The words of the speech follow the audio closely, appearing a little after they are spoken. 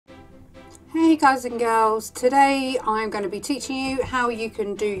Hey guys and girls, today I'm going to be teaching you how you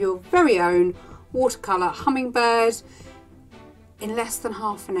can do your very own watercolour hummingbird in less than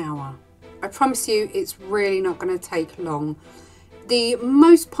half an hour. I promise you it's really not going to take long. The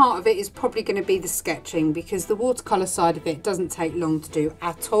most part of it is probably going to be the sketching, because the watercolour side of it doesn't take long to do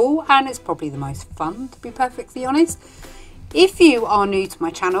at all, and it's probably the most fun, to be perfectly honest. If you are new to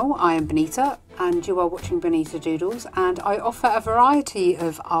my channel, I am Bonnita and you are watching Bonnita Doodles, and I offer a variety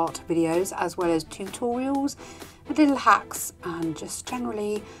of art videos as well as tutorials, little hacks and just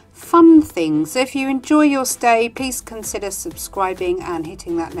generally fun things. So if you enjoy your stay, please consider subscribing and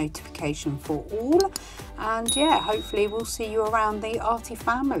hitting that notification for all. And yeah, hopefully we'll see you around the arty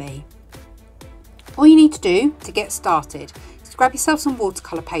family. All you need to do to get started is grab yourself some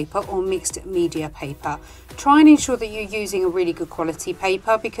watercolour paper or mixed media paper. Try and ensure that you're using a really good quality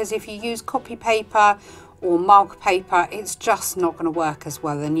paper, because if you use copy paper or mark paper, it's just not going to work as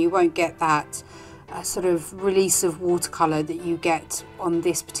well, and you won't get that sort of release of watercolour that you get on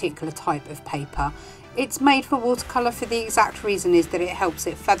this particular type of paper. It's made for watercolour for the exact reason is that it helps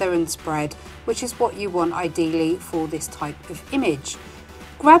it feather and spread, which is what you want ideally for this type of image.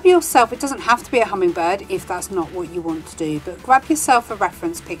 Grab yourself, it doesn't have to be a hummingbird if that's not what you want to do, but grab yourself a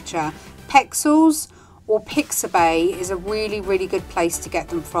reference picture. Pexels or Pixabay is a really good place to get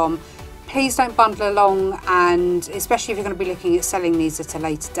them from. Please don't bundle along, and especially if you're going to be looking at selling these at a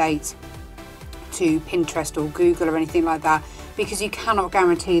later date, to Pinterest or Google or anything like that, because you cannot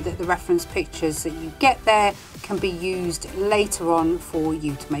guarantee that the reference pictures that you get there can be used later on for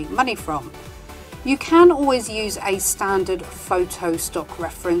you to make money from. You can always use a standard photo stock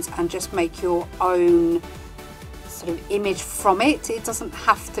reference and just make your own sort of image from it. It doesn't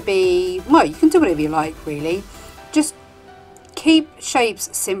have to be, well, you can do whatever you like really. Just keep shapes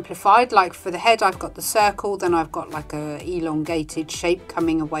simplified. Like for the head I've got the circle, then I've got like a elongated shape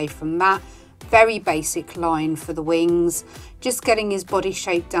coming away from that. Very basic line for the wings, just getting his body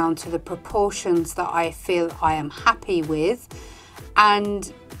shape down to the proportions that I feel I am happy with.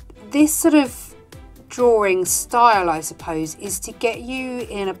 And this sort of drawing style, I suppose, is to get you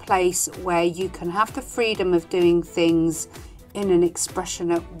in a place where you can have the freedom of doing things in an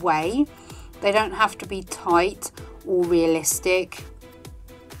expressionate way. They don't have to be tight or realistic.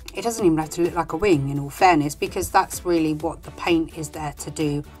 It doesn't even have to look like a wing, in all fairness, because that's really what the paint is there to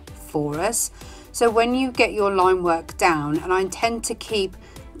do for us. So when you get your line work down, and I intend to keep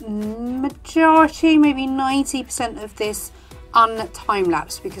majority, maybe 90% of this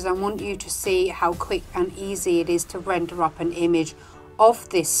time-lapse, because I want you to see how quick and easy it is to render up an image of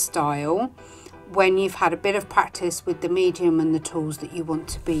this style when you've had a bit of practice with the medium and the tools that you want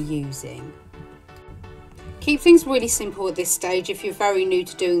to be using. Keep things really simple at this stage if you're very new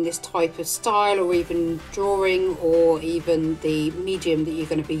to doing this type of style, or even drawing, or even the medium that you're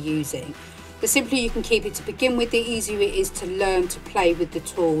going to be using. The simpler you can keep it to begin with, the easier it is to learn to play with the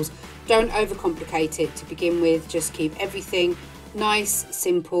tools. Don't overcomplicate it to begin with. Just keep everything nice,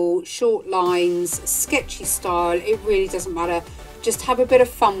 simple, short lines, sketchy style. It really doesn't matter. Just have a bit of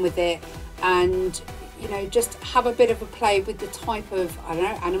fun with it, and you know, just have a bit of a play with the type of, I don't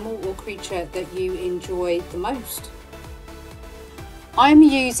know, animal or creature that you enjoy the most. I'm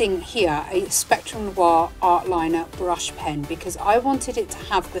using here a Spectrum Noir art liner brush pen because I wanted it to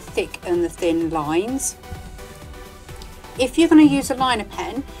have the thick and the thin lines. If you're going to use a liner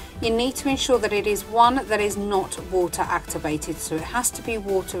pen, you need to ensure that it is one that is not water activated, so it has to be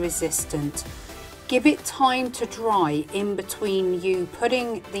water resistant. Give it time to dry in between you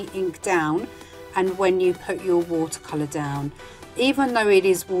putting the ink down and when you put your watercolour down. Even though it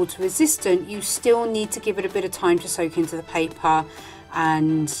is water resistant, you still need to give it a bit of time to soak into the paper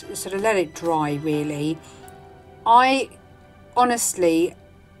and sort of let it dry really. I honestly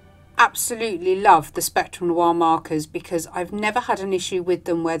absolutely love the Spectrum Noir markers because I've never had an issue with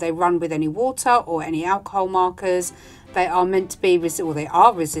them where they run with any water or any alcohol markers. They are meant to be, or they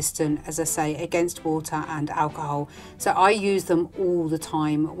are resistant, as I say, against water and alcohol. So I use them all the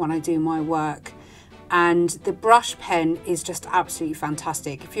time when I do my work. And the brush pen is just absolutely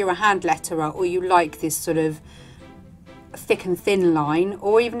fantastic. If you're a hand letterer or you like this sort of thick and thin line,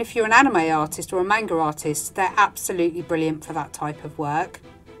 or even if you're an anime artist or a manga artist, they're absolutely brilliant for that type of work.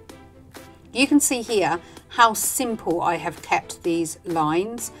 You can see here how simple I have kept these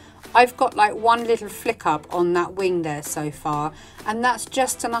lines. I've got like one little flick up on that wing there so far, and that's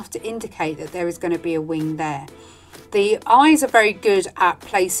just enough to indicate that there is going to be a wing there. The eyes are very good at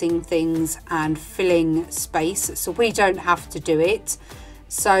placing things and filling space, so we don't have to do it.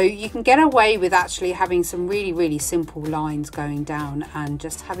 So you can get away with actually having some really simple lines going down and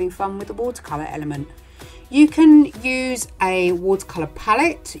just having fun with the watercolour element. You can use a watercolor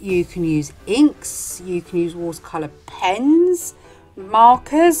palette, you can use inks, you can use watercolor pens,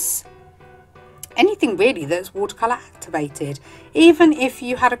 markers, anything really that's watercolor activated. Even if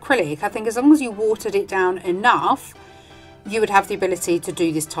you had acrylic, I think as long as you watered it down enough, you would have the ability to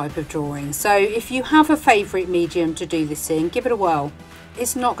do this type of drawing. So if you have a favorite medium to do this in, give it a whirl.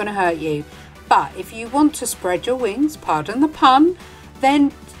 It's not going to hurt you. But if you want to spread your wings, pardon the pun,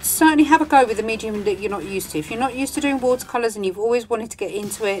 then certainly have a go with a medium that you're not used to. If you're not used to doing watercolors and you've always wanted to get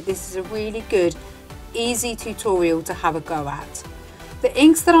into it, this is a really good, easy tutorial to have a go at. The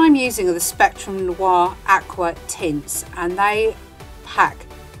inks that I'm using are the Spectrum Noir Aqua tints, and they pack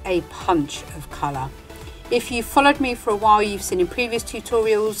a punch of colour. If you've followed me for a while, you've seen in previous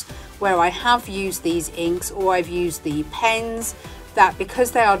tutorials where I have used these inks, or I've used the pens, that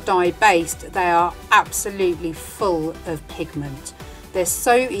because they are dye based, they are absolutely full of pigment. They're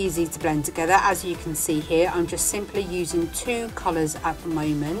so easy to blend together. As you can see here, I'm just simply using 2 colours at the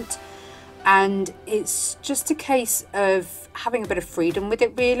moment, and it's just a case of having a bit of freedom with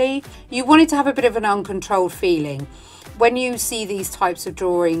it really. You want it to have a bit of an uncontrolled feeling. When you see these types of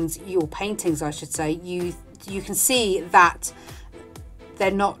drawings, your paintings I should say, you can see that they're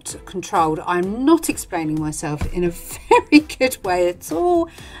not controlled. I'm not explaining myself in a very good way at all,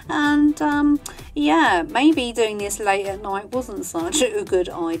 and yeah, maybe doing this late at night wasn't such a good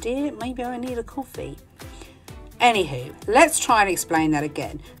idea. Maybe I need a coffee. Anywho, let's try and explain that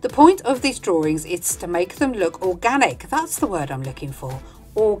again. The point of these drawings is to make them look organic. That's the word I'm looking for.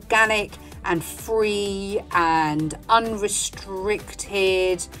 Organic and free and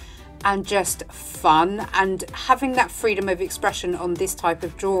unrestricted and just fun, and having that freedom of expression on this type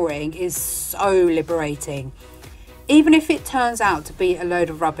of drawing is so liberating. Even if it turns out to be a load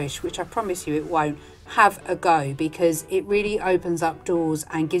of rubbish, which I promise you it won't, have a go, because it really opens up doors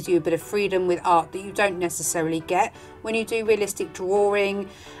and gives you a bit of freedom with art that you don't necessarily get when you do realistic drawing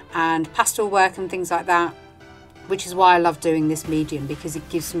and pastel work and things like that, which is why I love doing this medium, because it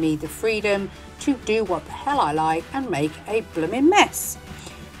gives me the freedom to do what the hell I like and make a blooming mess.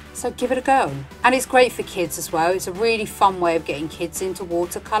 So give it a go. And it's great for kids as well. It's a really fun way of getting kids into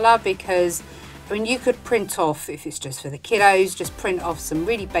watercolour, because I mean, you could print off, if it's just for the kiddos, just print off some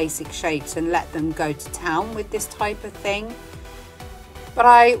really basic shapes and let them go to town with this type of thing. But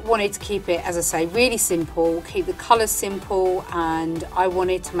I wanted to keep it, as I say, really simple, keep the colours simple, and I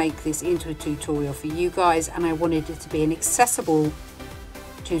wanted to make this into a tutorial for you guys, and I wanted it to be an accessible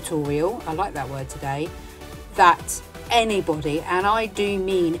tutorial, I like that word today, that anybody, and I do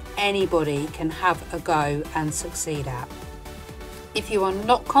mean anybody, can have a go and succeed at. If you are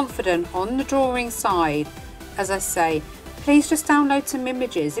not confident on the drawing side, as I say, please just download some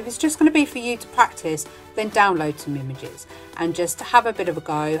images. If it's just going to be for you to practice, then download some images and just have a bit of a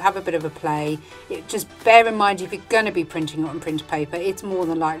go, have a bit of a play. Just bear in mind, if you're going to be printing it on printer paper, it's more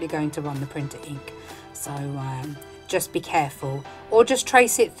than likely going to run the printer ink. So just be careful, or just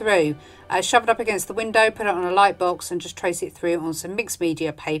trace it through. Shove it up against the window, put it on a light box and just trace it through on some mixed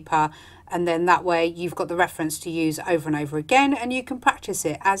media paper, and then that way you've got the reference to use over and over again, and you can practice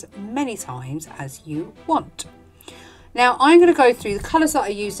it as many times as you want. Now I'm going to go through the colours that I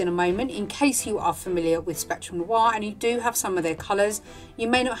used in a moment, in case you are familiar with Spectrum Noir and you do have some of their colours. You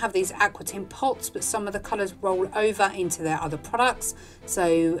may not have these aqua tint pots, but some of the colours roll over into their other products.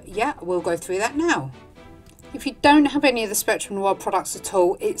 So yeah, we'll go through that now. If you don't have any of the Spectrum Noir products at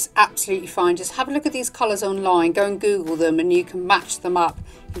all, it's absolutely fine. Just have a look at these colours online, go and Google them, and you can match them up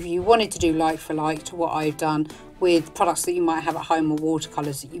if you wanted to do like for like to what I've done with products that you might have at home or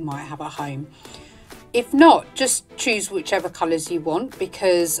watercolours that you might have at home. If not, just choose whichever colours you want,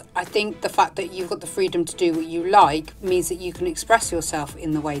 because I think the fact that you've got the freedom to do what you like means that you can express yourself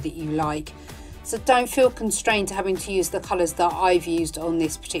in the way that you like. So don't feel constrained to having to use the colours that I've used on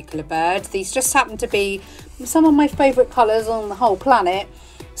this particular bird. These just happen to be some of my favourite colours on the whole planet.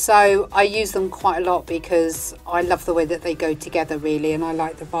 So I use them quite a lot because I love the way that they go together really, and I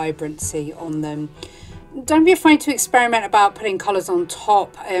like the vibrancy on them. Don't be afraid to experiment about putting colours on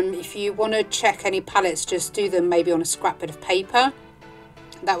top. If you want to check any palettes, just do them maybe on a scrap bit of paper.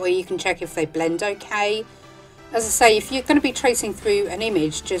 That way you can check if they blend okay. As I say, if you're going to be tracing through an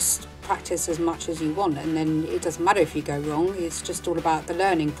image, just practice as much as you want, and then it doesn't matter if you go wrong. It's just all about the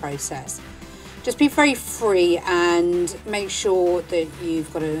learning process. Just be very free and make sure that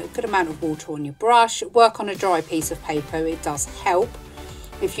you've got a good amount of water on your brush. Work on a dry piece of paper, it does help.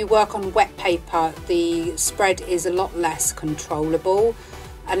 If you work on wet paper, the spread is a lot less controllable,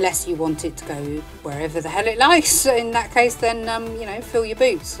 unless you want it to go wherever the hell it likes. In that case, then you know, fill your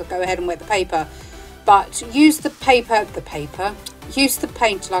boots, so go ahead and wet the paper. But use the paper, use the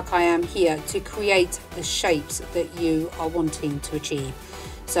paint like I am here to create the shapes that you are wanting to achieve.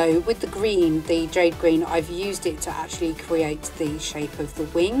 So with the green, the jade green, I've used it to actually create the shape of the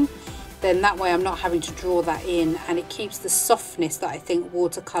wing. Then that way I'm not having to draw that in, and it keeps the softness that I think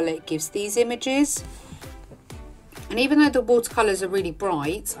watercolour gives these images. And even though the watercolours are really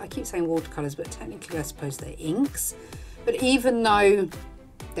bright, I keep saying watercolours, but technically I suppose they're inks. But even though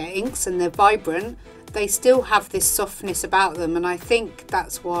they're inks and they're vibrant, they still have this softness about them. And I think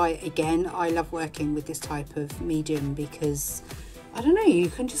that's why, again, I love working with this type of medium, because I don't know, you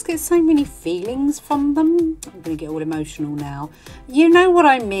can just get so many feelings from them. I'm going to get all emotional now. You know what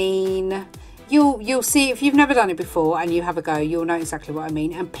I mean. You'll see, if you've never done it before and you have a go, you'll know exactly what I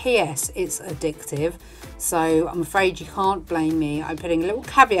mean. And P.S. it's addictive. So I'm afraid you can't blame me. I'm putting a little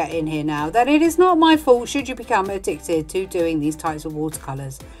caveat in here now that it is not my fault should you become addicted to doing these types of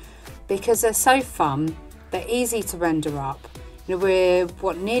watercolours, because they're so fun. They're easy to render up. You know,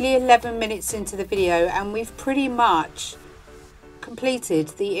 we're nearly 11 minutes into the video and we've pretty much completed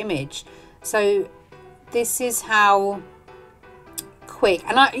the image. So this is how quick,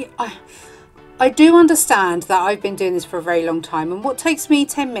 and I do understand that I've been doing this for a very long time, and what takes me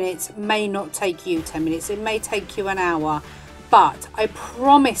 10 minutes may not take you 10 minutes, it may take you an hour, but I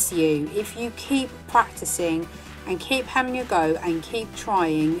promise you, if you keep practicing and keep having a go and keep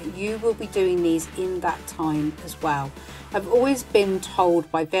trying, you will be doing these in that time as well. I've always been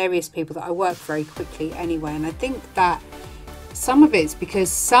told by various people that I work very quickly anyway, and I think that some of it's because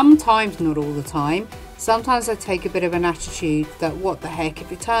sometimes, not all the time, sometimes I take a bit of an attitude that what the heck,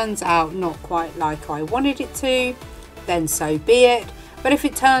 if it turns out not quite like I wanted it to, then so be it. But if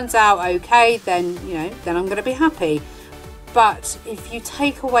it turns out okay, then, you know, then I'm going to be happy. But if you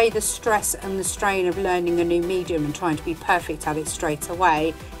take away the stress and the strain of learning a new medium and trying to be perfect at it straight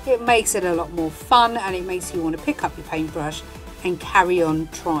away, it makes it a lot more fun, and it makes you want to pick up your paintbrush and carry on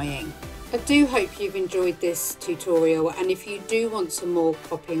trying. I do hope you've enjoyed this tutorial, and if you do want some more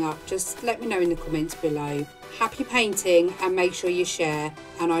popping up, just let me know in the comments below. Happy painting, and make sure you share,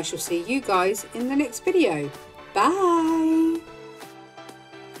 and I shall see you guys in the next video. Bye!